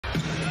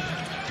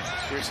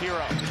Here's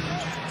Hero.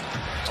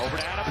 Over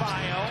to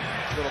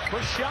Adebayo. Little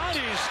push shot.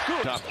 He's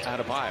good. Up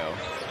Adebayo.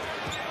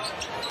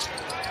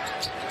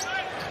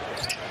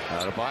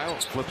 Adebayo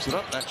flips it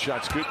up. That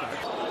shot's good.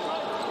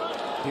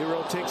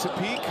 Hero takes a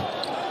peek.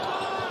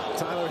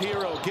 Tyler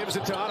Hero gives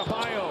it to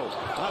Adebayo.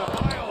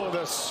 Adebayo,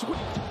 the sweep.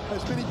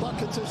 As many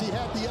buckets as he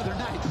had the other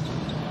night.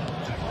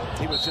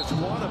 He was just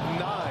 1 of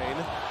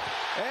 9.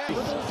 And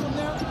from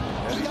there,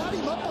 he got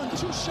him up on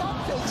 2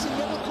 shot fakes and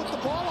never put the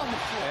ball on the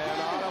floor.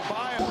 And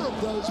Adebayo. 4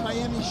 of those,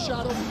 Miami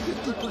shot over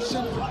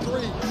 50% for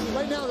 3.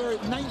 Right now they're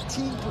at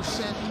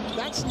 19%.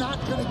 That's not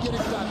going to get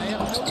it done. They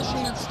have no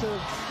chance to.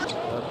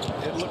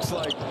 It looks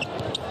like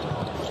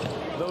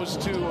those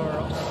two are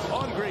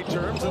on great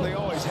terms, and they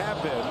always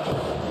have been.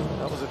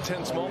 That was a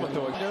tense moment,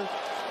 though.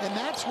 And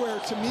that's where,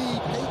 to me,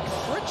 Peyton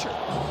Pritchard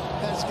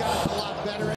has gotten a lot better.